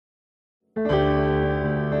This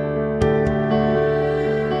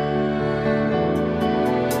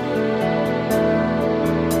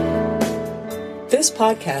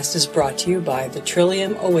podcast is brought to you by the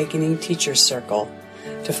Trillium Awakening Teachers Circle.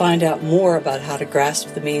 To find out more about how to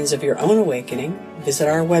grasp the means of your own awakening, visit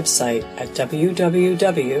our website at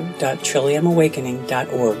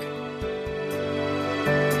www.trilliumawakening.org.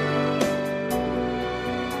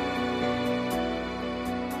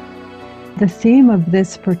 The theme of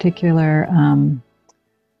this particular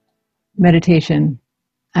meditation,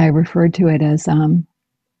 I referred to it as a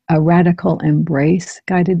radical embrace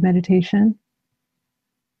guided meditation.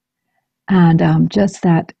 And just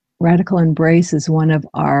that radical embrace is one of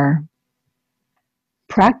our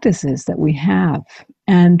practices that we have.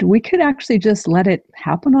 And we could actually just let it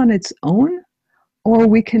happen on its own, or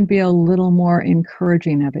we can be a little more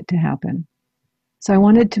encouraging of it to happen. So I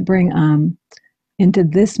wanted to bring into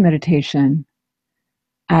this meditation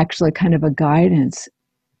actually kind of a guidance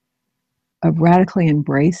of radically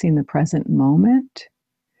embracing the present moment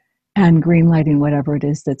and greenlighting whatever it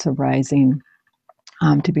is that's arising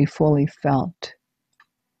to be fully felt,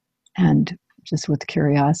 and just with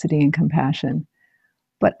curiosity and compassion.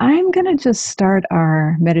 But I'm going to just start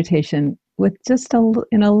our meditation with just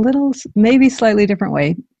in a little, maybe slightly different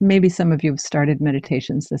way. Maybe some of you have started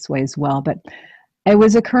meditations this way as well, but it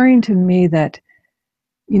was occurring to me that,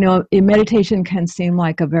 you know, a meditation can seem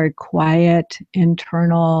like a very quiet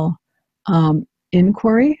internal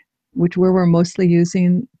inquiry, where we're mostly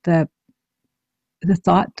using the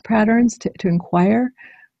thought patterns to inquire,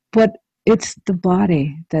 but it's the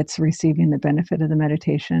body that's receiving the benefit of the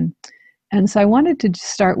meditation. And so I wanted to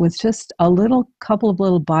start with just a couple of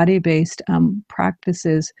little body-based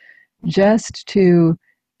practices just to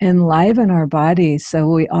enliven our bodies so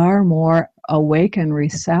we are more awake and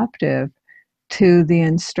receptive to the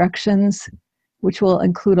instructions, which will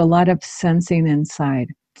include a lot of sensing inside.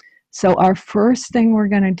 So our first thing we're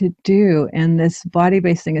going to do in this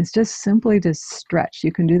body-based thing is just simply to stretch.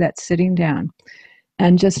 You can do that sitting down.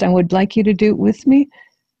 And I would like you to do it with me,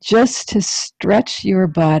 just to stretch your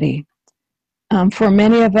body. For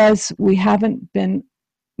many of us, we haven't been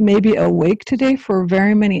maybe awake today for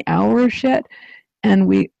very many hours yet. And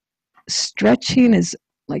stretching is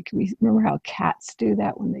like, we remember how cats do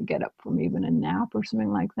that when they get up from even a nap or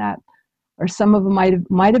something like that. Or some of them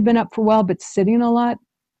might have been up for a while, but sitting a lot.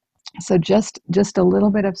 So just a little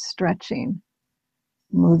bit of stretching,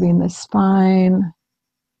 moving the spine,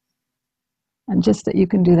 and just that you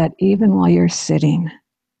can do that even while you're sitting.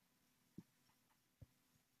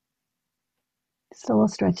 Just a little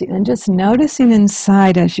stretching, and just noticing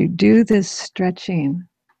inside as you do this stretching,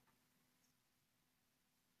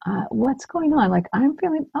 what's going on? Like, I'm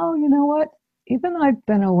feeling, oh, you know what? Even though I've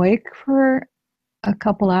been awake for a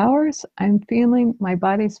couple hours, my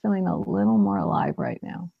body's feeling a little more alive right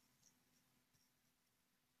now.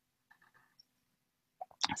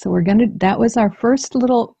 So that was our first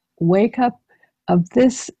little wake up of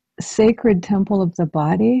this sacred temple of the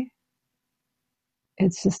body.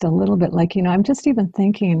 It's just a little bit like, I'm just even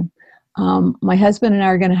thinking, my husband and I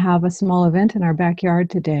are going to have a small event in our backyard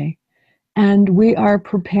today. And we are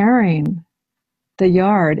preparing the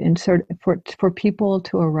yard for people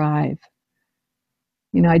to arrive.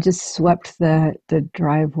 I just swept the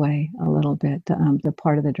driveway a little bit, the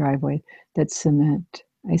part of the driveway that's cement.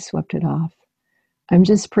 I swept it off. I'm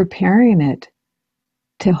just preparing it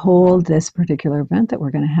to hold this particular event that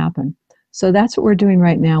we're going to happen. So that's what we're doing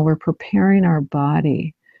right now. We're preparing our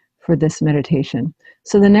body for this meditation.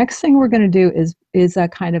 So the next thing we're going to do is a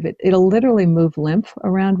kind of it'll literally move lymph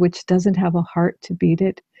around, which doesn't have a heart to beat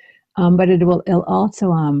it, but it'll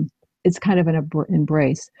also it's kind of an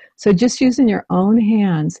embrace. So just using your own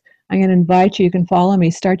hands, I'm going to invite you. You can follow me.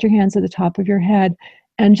 Start your hands at the top of your head,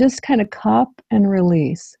 and just kind of cup and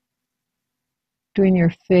release. Doing your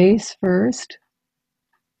face first.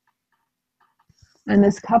 And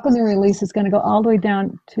this cup and the release is going to go all the way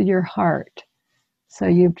down to your heart. So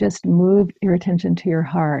you've just moved your attention to your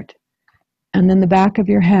heart. And then the back of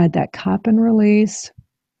your head, that cup and release,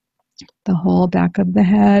 the whole back of the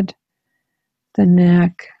head, the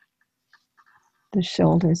neck, the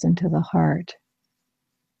shoulders into the heart.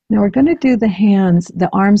 Now we're going to do the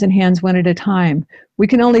arms and hands one at a time. We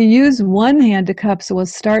can only use one hand to cup, so we'll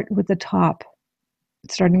start with the top.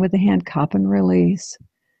 Starting with the hand, cup and release.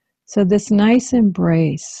 So this nice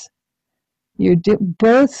embrace. You do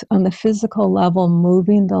both on the physical level,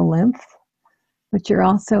 moving the lymph, but you're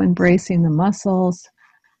also embracing the muscles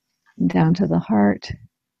down to the heart.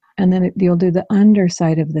 And then you'll do the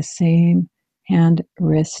underside of the same hand,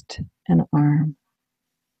 wrist, and arm.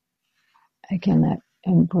 Again, that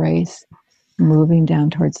embrace. moving down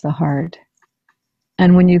towards the heart.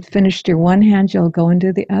 And when you've finished your one hand, you'll go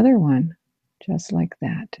into the other one, just like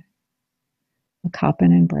that. A cup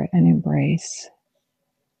and an embrace.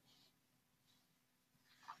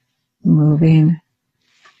 Moving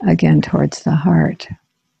again towards the heart.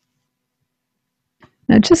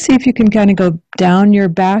 Now just see if you can kind of go down your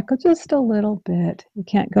back just a little bit. You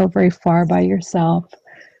can't go very far by yourself,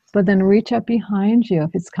 but then reach up behind you if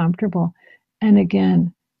it's comfortable. And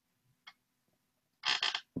again,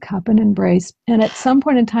 cup and embrace. And at some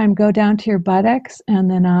point in time, go down to your buttocks and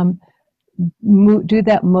then do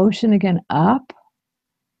that motion again up,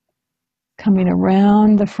 coming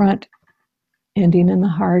around the front, ending in the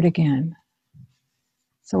heart again.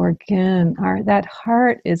 So again, that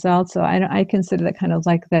heart is also, I consider that kind of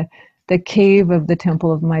like the cave of the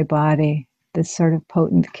temple of my body, this sort of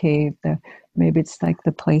potent cave. Maybe it's like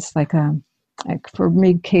the place like for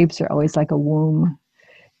me, caves are always like a womb.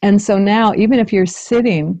 And so now, even if you're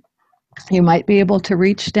sitting, you might be able to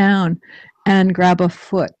reach down and grab a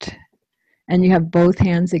foot. And you have both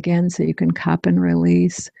hands again, so you can cup and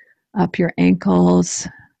release up your ankles,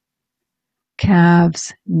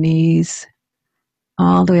 calves, knees,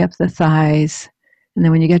 all the way up the thighs. And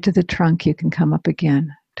then when you get to the trunk, you can come up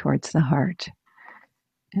again towards the heart.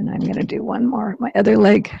 And I'm going to do one more, my other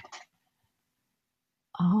leg,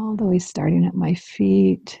 all the way starting at my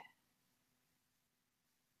feet,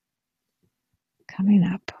 coming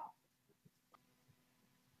up,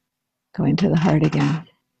 going to the heart again.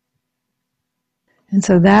 And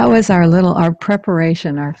so that was our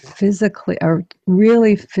preparation, our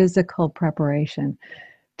really physical preparation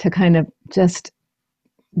to kind of just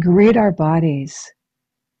greet our bodies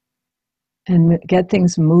and get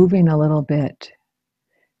things moving a little bit.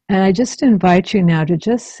 And I just invite you now to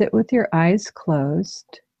just sit with your eyes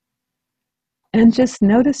closed and just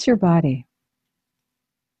notice your body.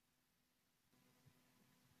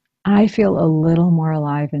 I feel a little more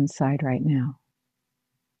alive inside right now.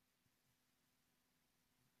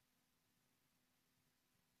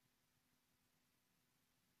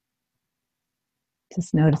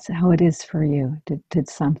 Just notice how it is for you. Did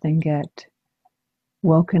something get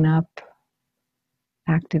woken up,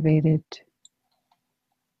 activated?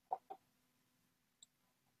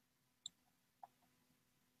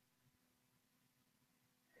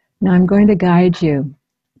 Now I'm going to guide you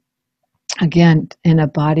again in a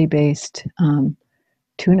body-based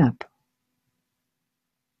tune-up.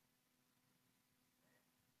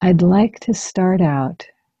 I'd like to start out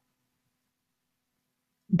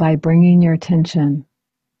by bringing your attention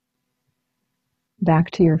back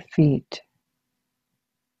to your feet.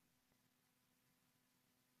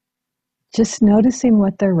 Just noticing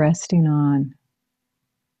what they're resting on.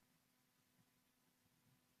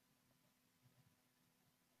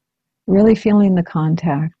 Really feeling the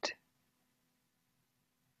contact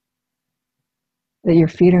that your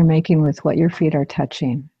feet are making with what your feet are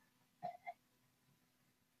touching.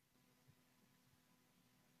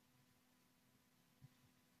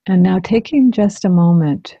 And now taking just a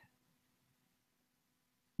moment,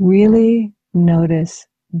 really notice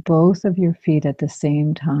both of your feet at the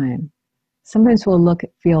same time. Sometimes we'll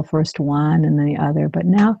feel first one and then the other, but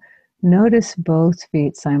now notice both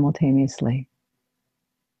feet simultaneously.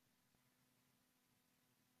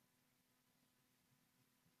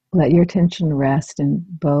 Let your attention rest in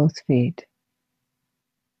both feet.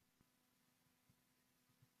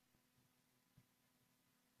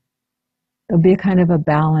 There'll be a kind of a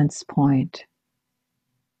balance point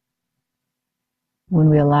when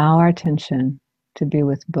we allow our attention to be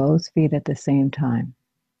with both feet at the same time.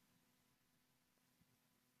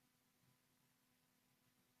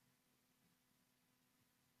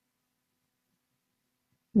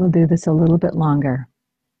 We'll do this a little bit longer.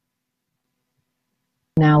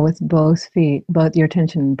 Now with both feet, your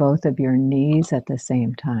attention in both of your knees at the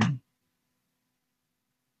same time.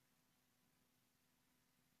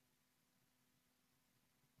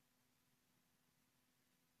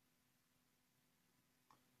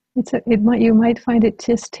 You might find it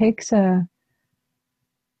just takes a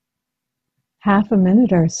half a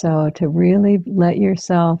minute or so to really let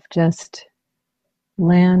yourself just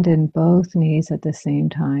land in both knees at the same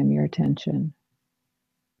time, your attention.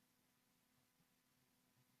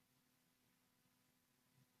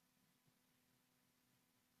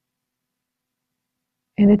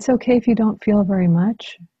 And it's okay if you don't feel very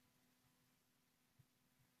much.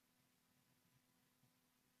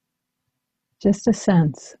 Just a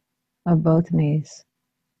sense of both knees.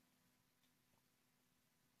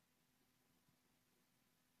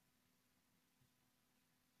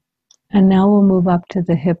 And now we'll move up to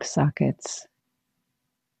the hip sockets.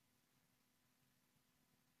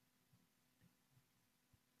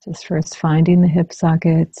 Just first finding the hip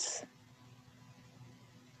sockets.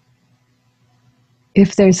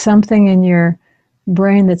 If there's something in your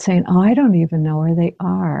brain that's saying, oh, I don't even know where they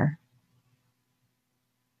are,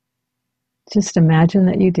 just imagine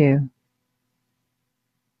that you do.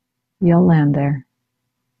 You'll land there.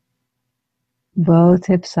 Both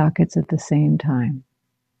hip sockets at the same time.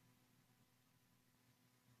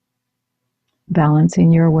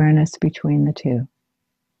 Balancing your awareness between the two.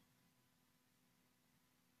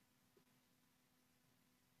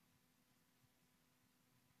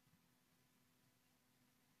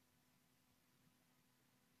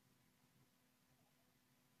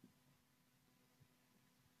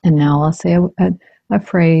 And now I'll say a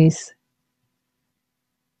phrase.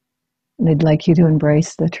 And I'd like you to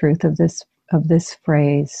embrace the truth of this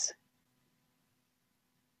phrase.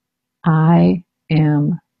 I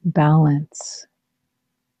am balance.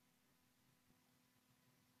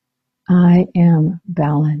 I am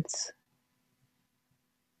balance.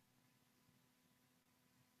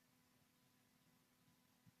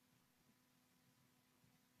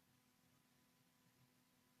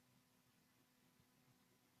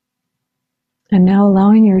 And now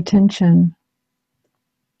allowing your attention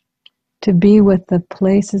to be with the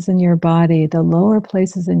places in your body, the lower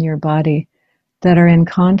places in your body that are in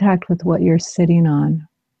contact with what you're sitting on.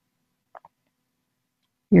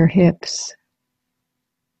 Your hips,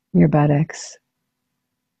 your buttocks.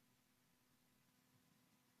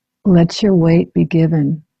 Let your weight be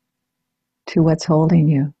given to what's holding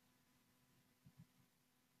you.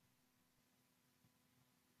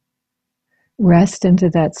 Rest into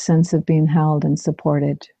that sense of being held and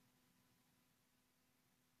supported.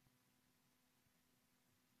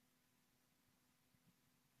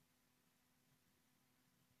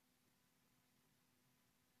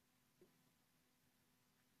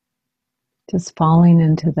 Just falling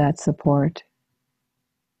into that support.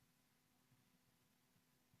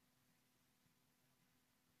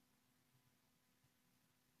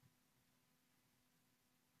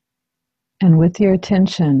 And with your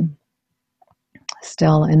attention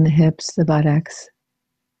still in the hips, the buttocks,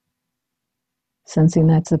 sensing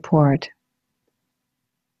that support,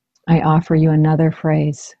 I offer you another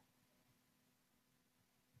phrase.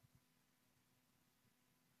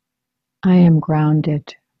 I am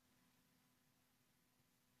grounded.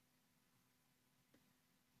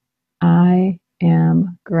 I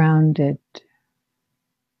am grounded.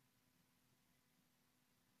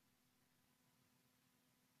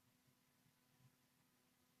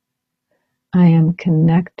 I am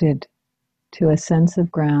connected to a sense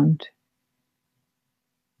of ground.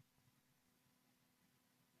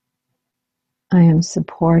 I am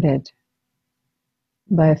supported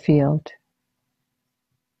by a field.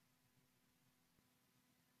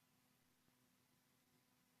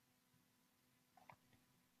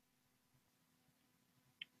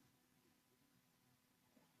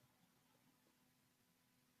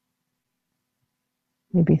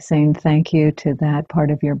 Maybe saying thank you to that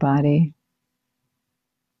part of your body.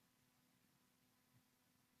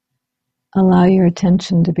 Allow your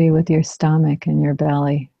attention to be with your stomach and your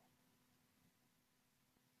belly.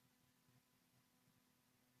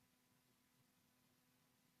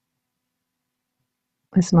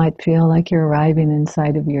 This might feel like you're arriving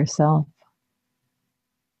inside of yourself.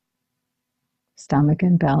 Stomach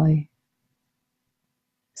and belly.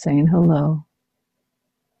 Saying hello.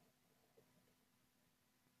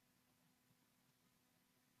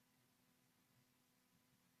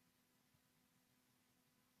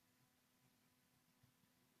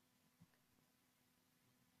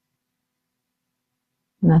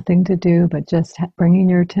 Nothing to do but just bringing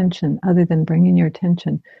your attention, other than bringing your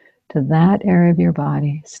attention to that area of your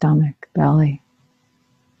body, stomach, belly.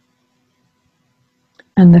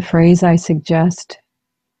 And the phrase I suggest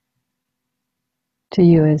to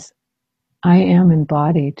you is, I am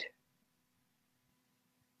embodied.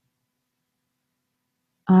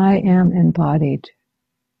 I am embodied.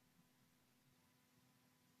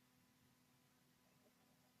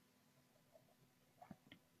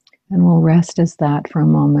 And we'll rest as that for a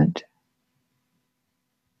moment.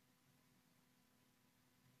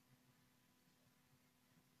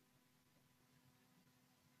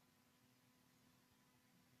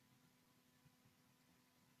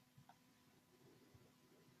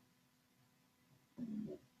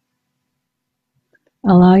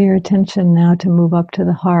 Allow your attention now to move up to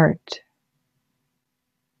the heart.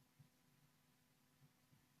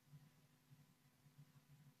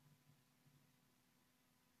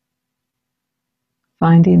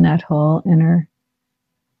 Finding that whole inner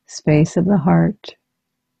space of the heart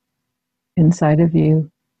inside of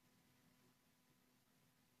you.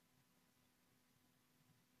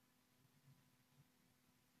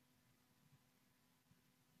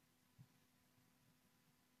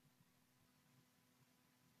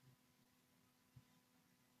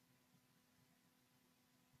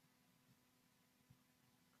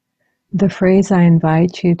 The phrase I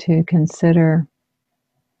invite you to consider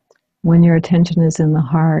when your attention is in the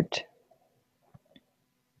heart: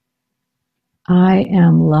 I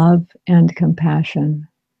am love and compassion.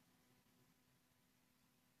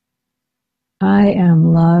 I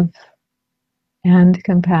am love and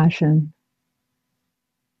compassion.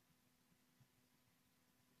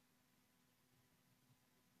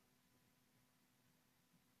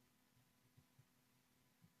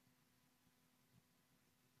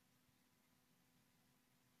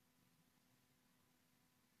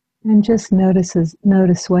 And just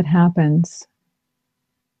notice what happens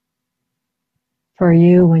for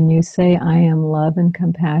you when you say, I am love and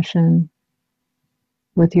compassion,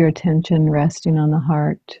 with your attention resting on the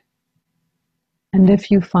heart. And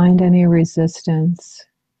if you find any resistance,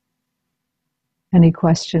 any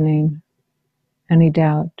questioning, any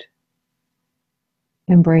doubt,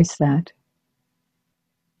 embrace that.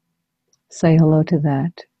 Say hello to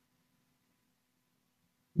that.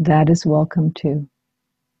 That is welcome too.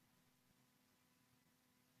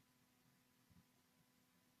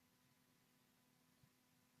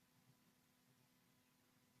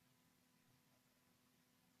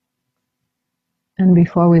 And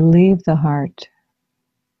before we leave the heart,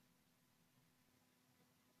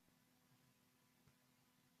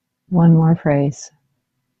 one more phrase.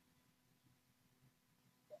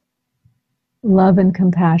 Love and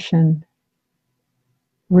compassion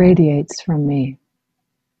radiates from me.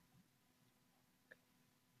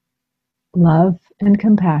 Love and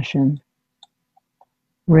compassion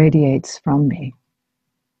radiates from me.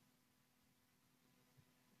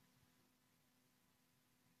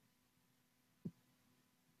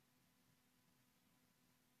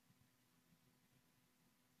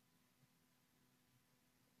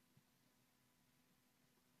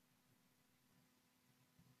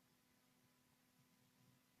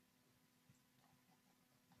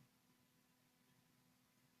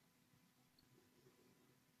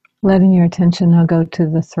 Letting your attention now go to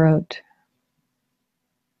the throat.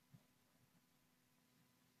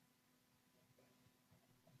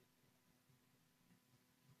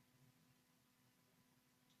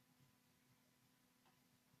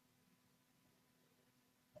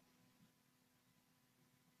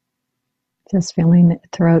 Just feeling the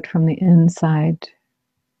throat from the inside.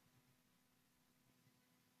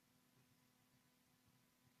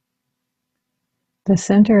 The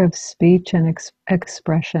center of speech and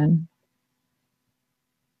expression.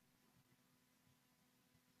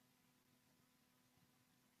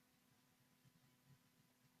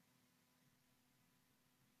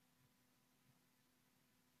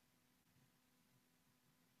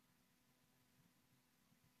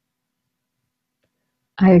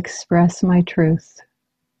 I express my truth.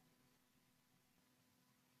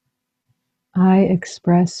 I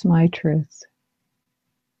express my truth.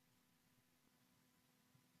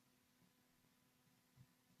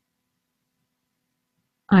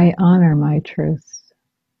 I honor my truth.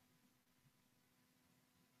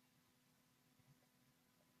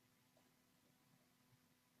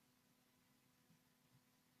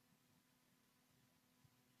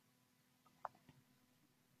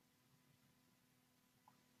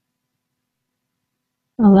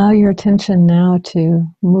 Allow your attention now to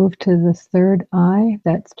move to the third eye,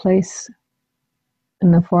 that's placed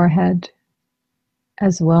in the forehead,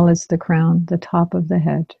 as well as the crown, the top of the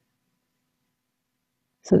head,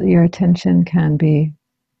 so that your attention can be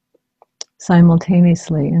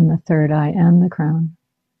simultaneously in the third eye and the crown.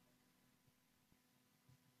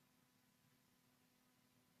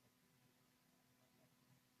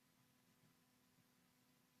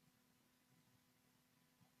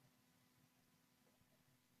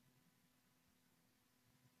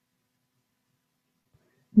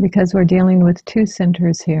 Because we're dealing with two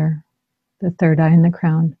centers here, the third eye and the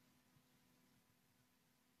crown.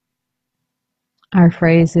 Our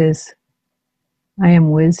phrase is, I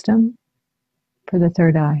am wisdom, for the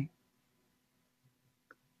third eye.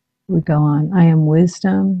 We go on, I am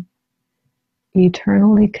wisdom,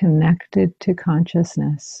 eternally connected to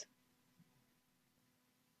consciousness,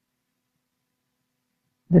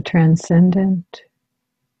 the transcendent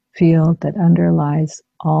field that underlies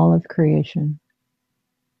all of creation.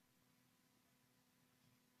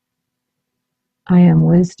 I am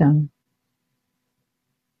wisdom,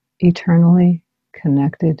 eternally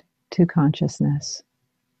connected to consciousness.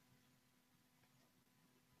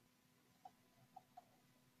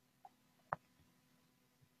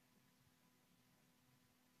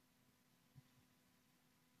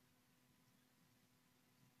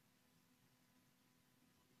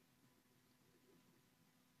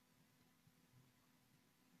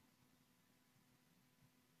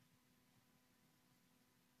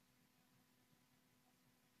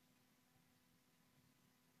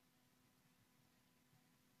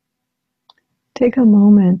 take a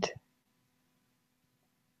moment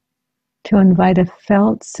to invite a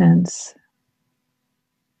felt sense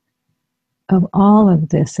of all of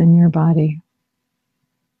this in your body.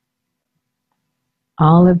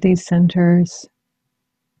 All of these centers,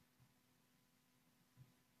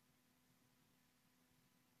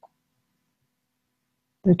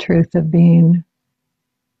 the truth of being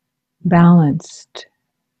balanced,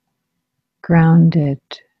 grounded,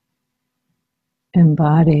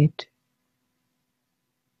 embodied,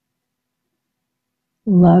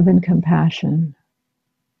 love and compassion,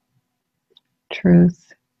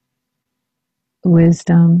 truth,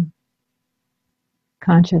 wisdom,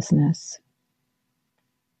 consciousness.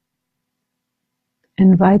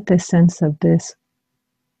 Invite the sense of this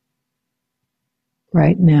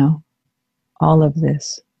right now, all of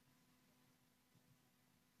this.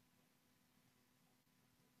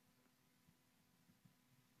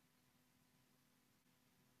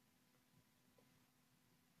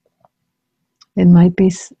 It might be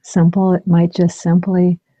simple, it might just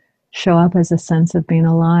simply show up as a sense of being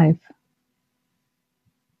alive.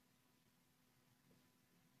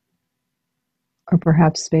 Or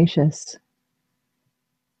perhaps spacious.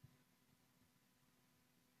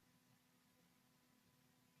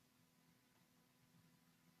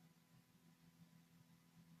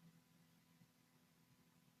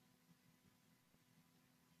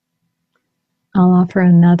 I'll offer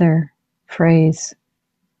another phrase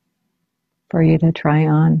for you to try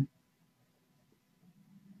on.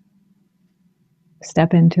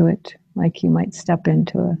 Step into it like you might step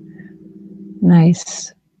into a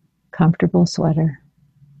nice, comfortable sweater.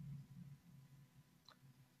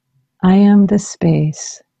 I am the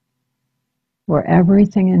space where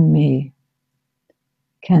everything in me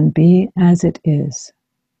can be as it is.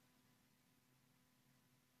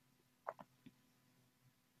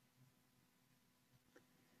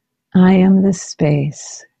 I am the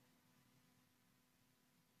space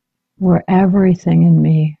where everything in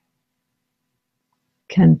me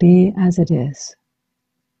can be as it is.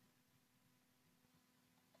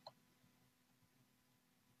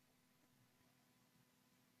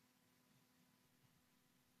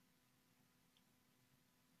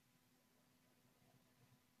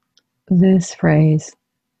 This phrase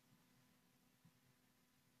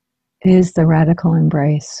is the radical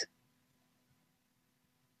embrace.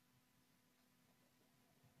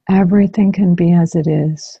 Everything can be as it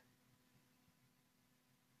is.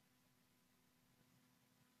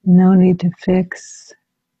 No need to fix.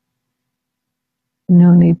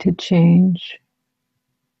 No need to change.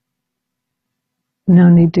 No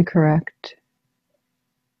need to correct.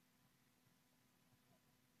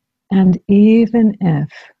 And even if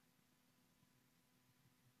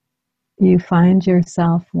you find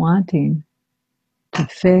yourself wanting to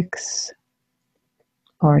fix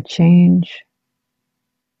or change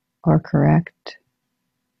or correct,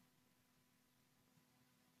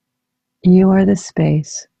 you are the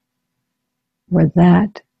space where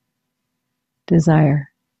that desire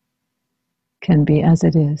can be as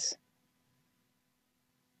it is.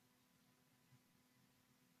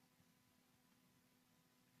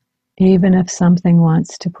 Even if something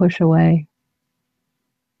wants to push away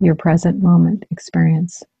your present moment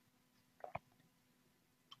experience,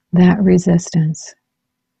 that resistance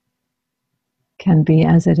can be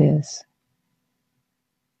as it is.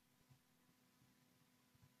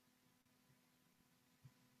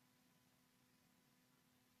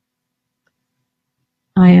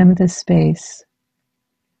 I am the space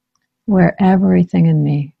where everything in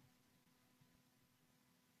me,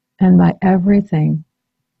 and by everything,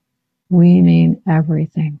 we mean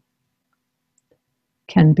everything,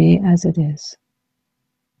 can be as it is.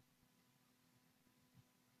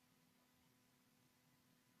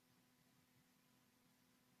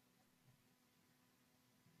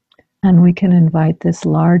 And we can invite this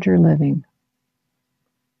larger living,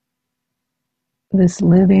 this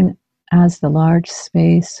living as the large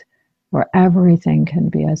space where everything can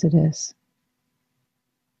be as it is,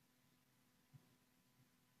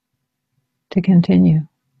 to continue.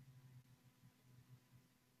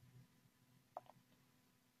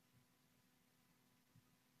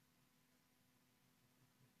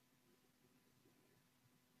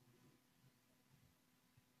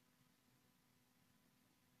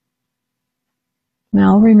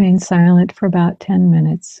 Now I'll remain silent for about 10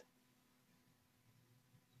 minutes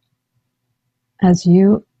as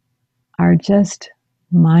you are just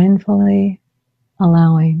mindfully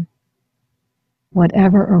allowing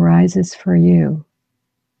whatever arises for you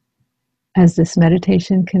as this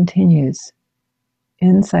meditation continues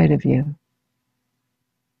inside of you,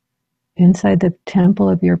 inside the temple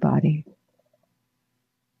of your body.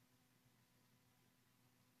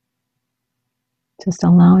 Just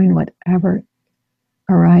allowing whatever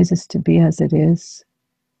arises to be as it is,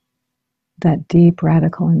 that deep,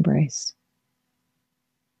 radical embrace.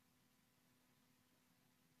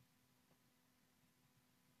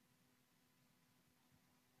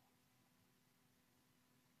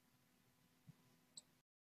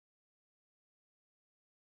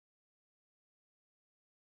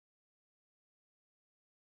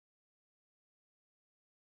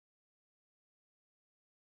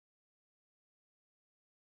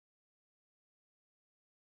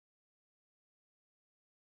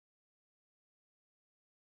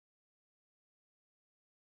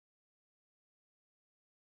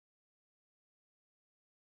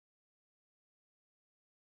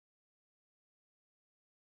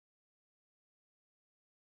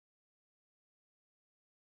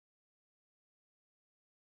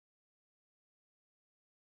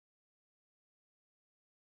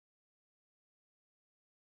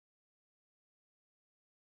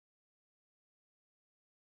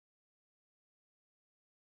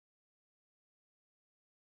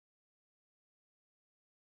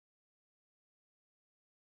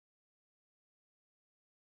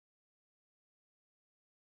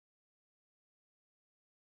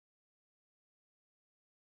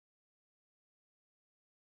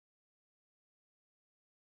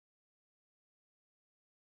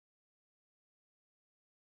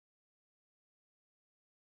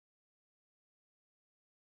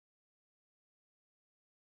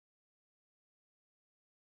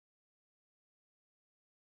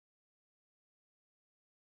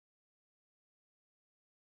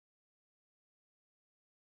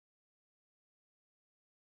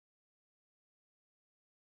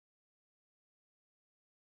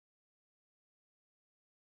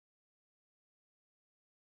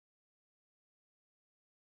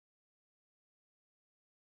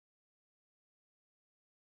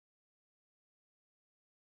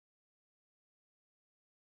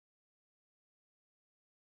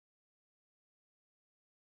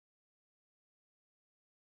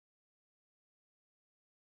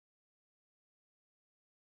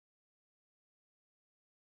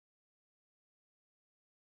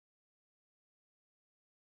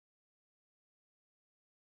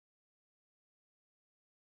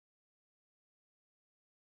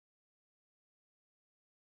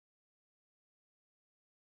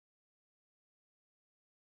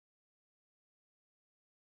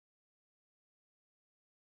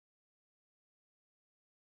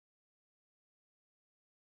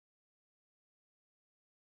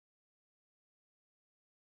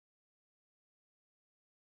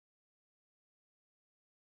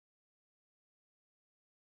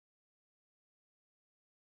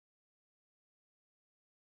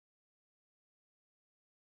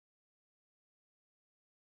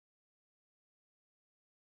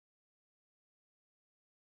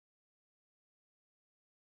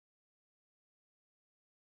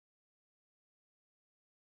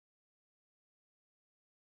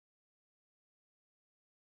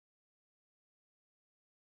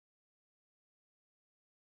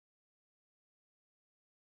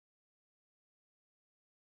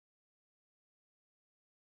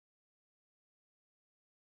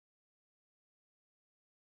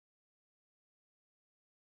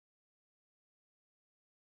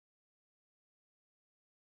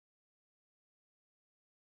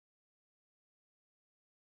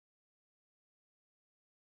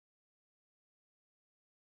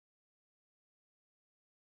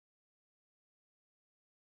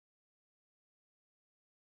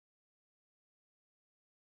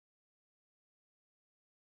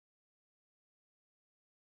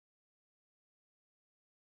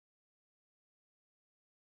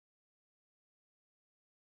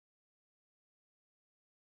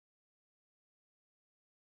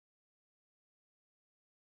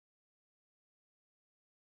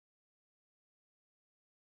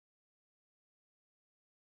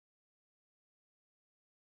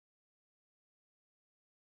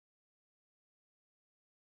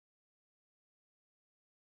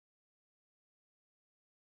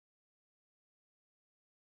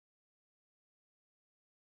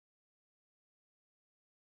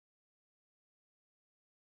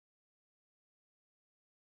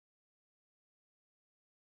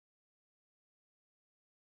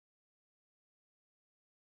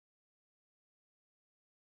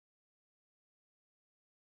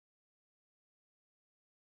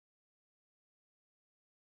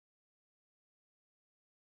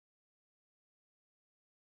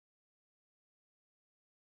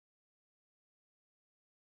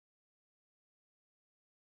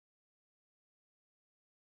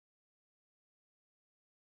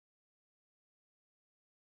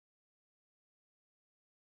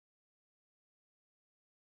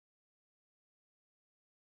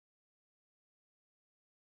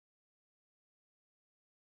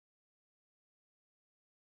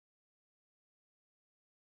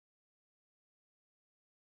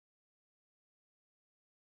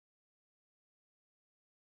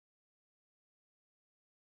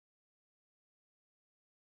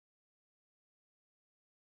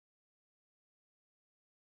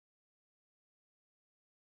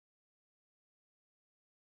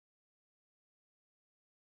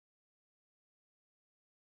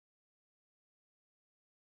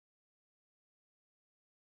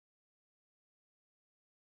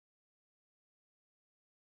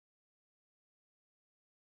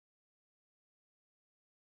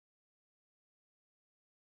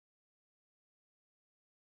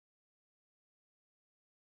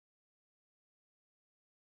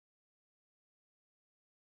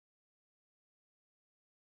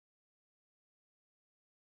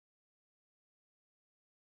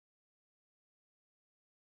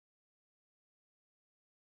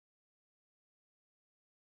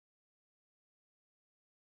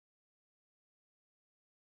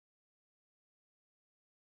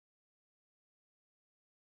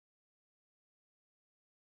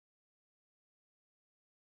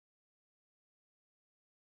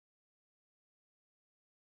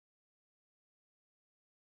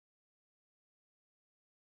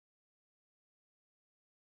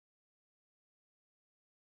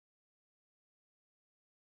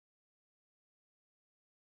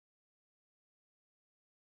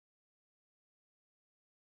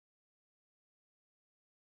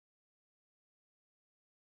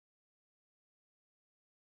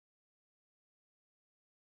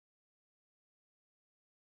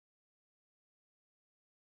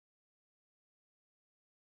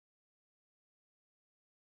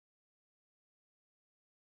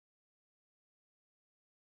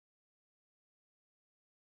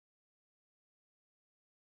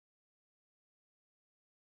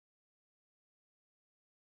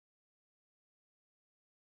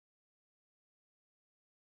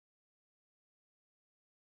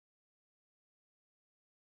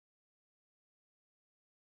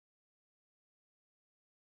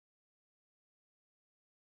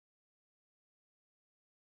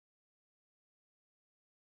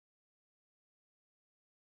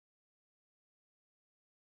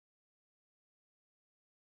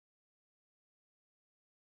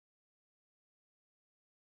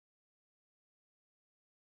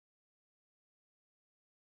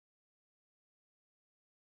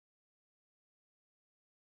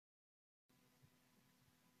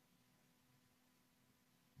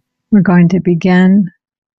 We're going to begin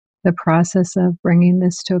the process of bringing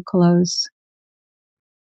this to a close.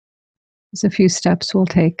 There's a few steps we'll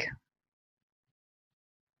take.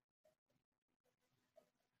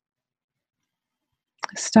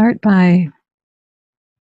 Start by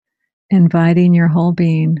inviting your whole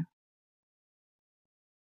being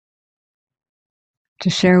to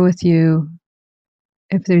share with you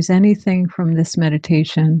if there's anything from this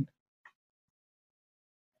meditation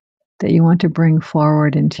that you want to bring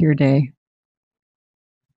forward into your day.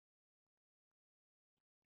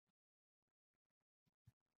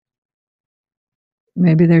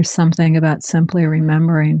 Maybe there's something about simply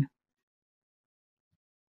remembering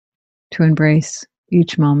to embrace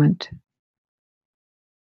each moment.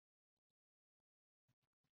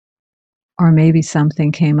 Or maybe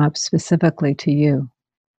something came up specifically to you,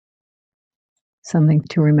 something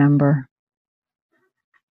to remember.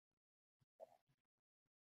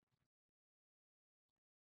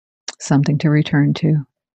 Something to return to.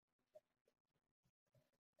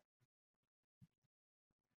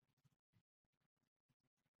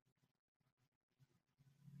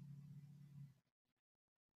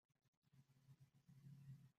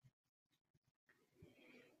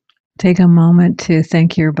 Take a moment to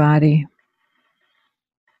thank your body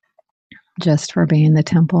just for being the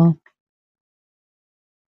temple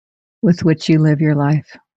with which you live your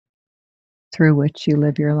life, through which you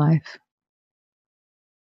live your life.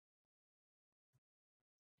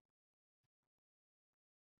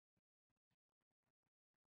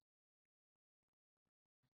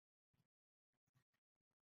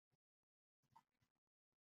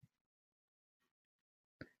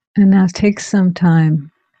 And now take some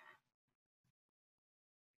time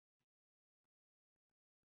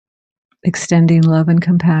extending love and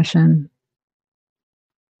compassion,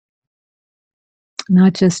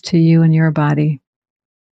 not just to you and your body,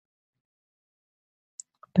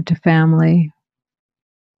 but to family,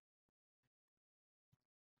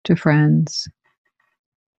 to friends,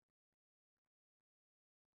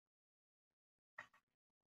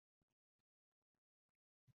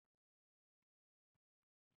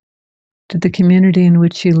 to the community in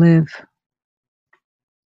which you live,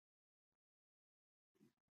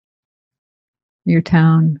 your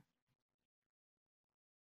town,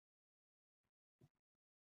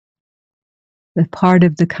 the part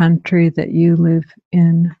of the country that you live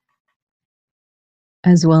in,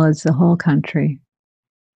 as well as the whole country.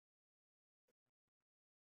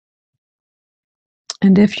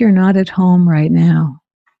 And if you're not at home right now,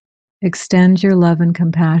 extend your love and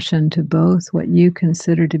compassion to both what you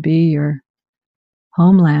consider to be your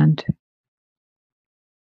homeland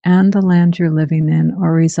and the land you're living in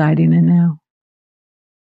or residing in now.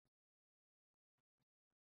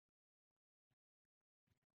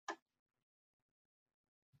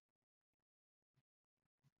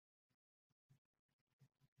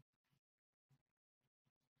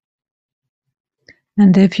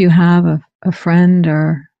 And if you have a friend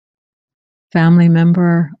or family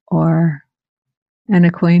member or an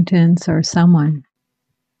acquaintance or someone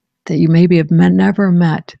that you maybe have never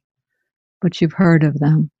met, but you've heard of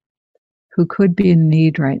them, who could be in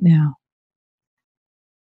need right now,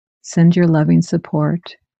 send your loving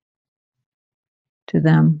support to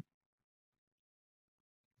them.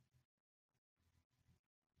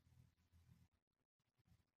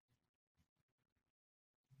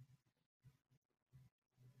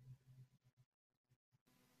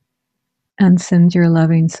 And send your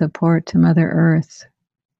loving support to Mother Earth,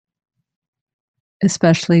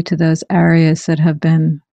 especially to those areas that have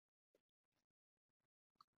been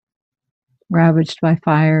ravaged by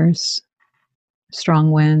fires, strong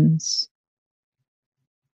winds,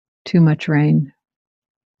 too much rain.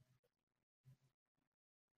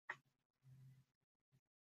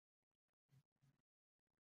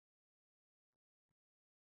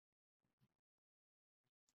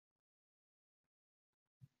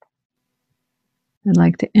 I'd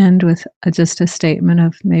like to end with just a statement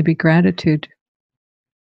of maybe gratitude.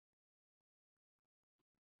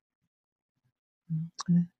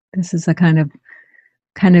 This is a kind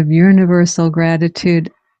of universal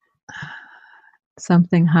gratitude,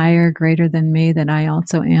 something higher, greater than me that I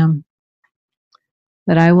also am,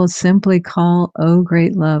 that I will simply call, "Oh,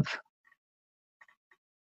 great love.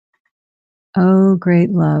 Oh,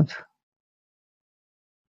 great love.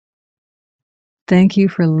 Thank you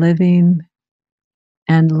for living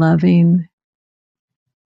and loving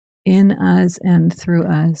in us and through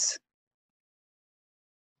us.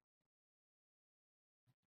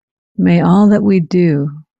 May all that we do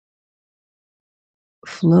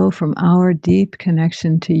flow from our deep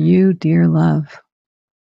connection to you, dear love.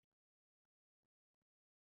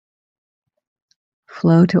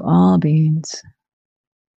 flow to all beings.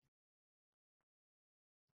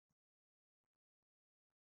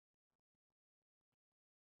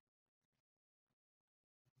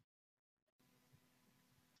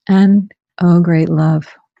 And, oh great love,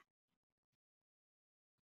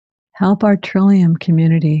 help our Trillium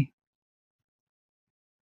community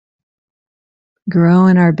grow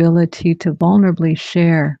in our ability to vulnerably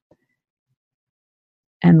share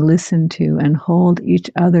and listen to and hold each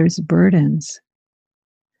other's burdens,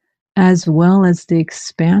 as well as the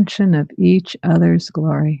expansion of each other's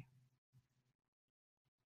glory,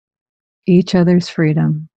 each other's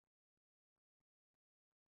freedom,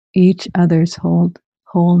 each other's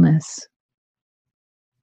wholeness.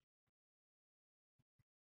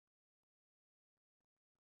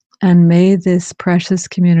 And may this precious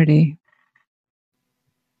community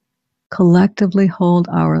collectively hold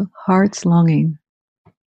our heart's longing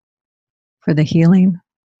for the healing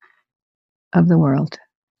of the world.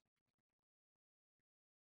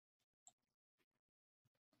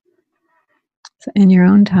 So in your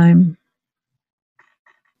own time,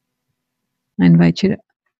 I invite you to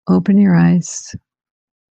open your eyes.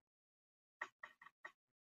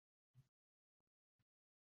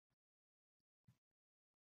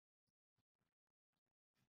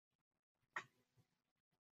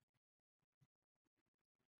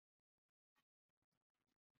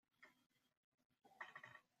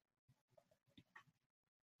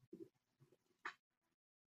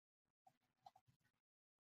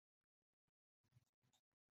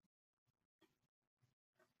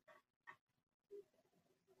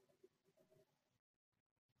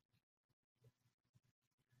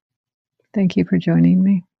 Thank you for joining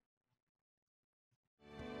me.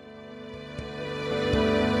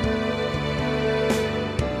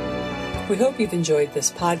 We hope you've enjoyed this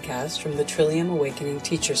podcast from the Trillium Awakening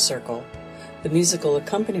Teachers Circle. The musical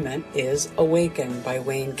accompaniment is Awaken by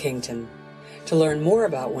Wayne Kington. To learn more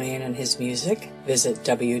about Wayne and his music, visit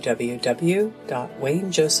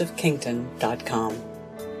www.waynejosephkington.com.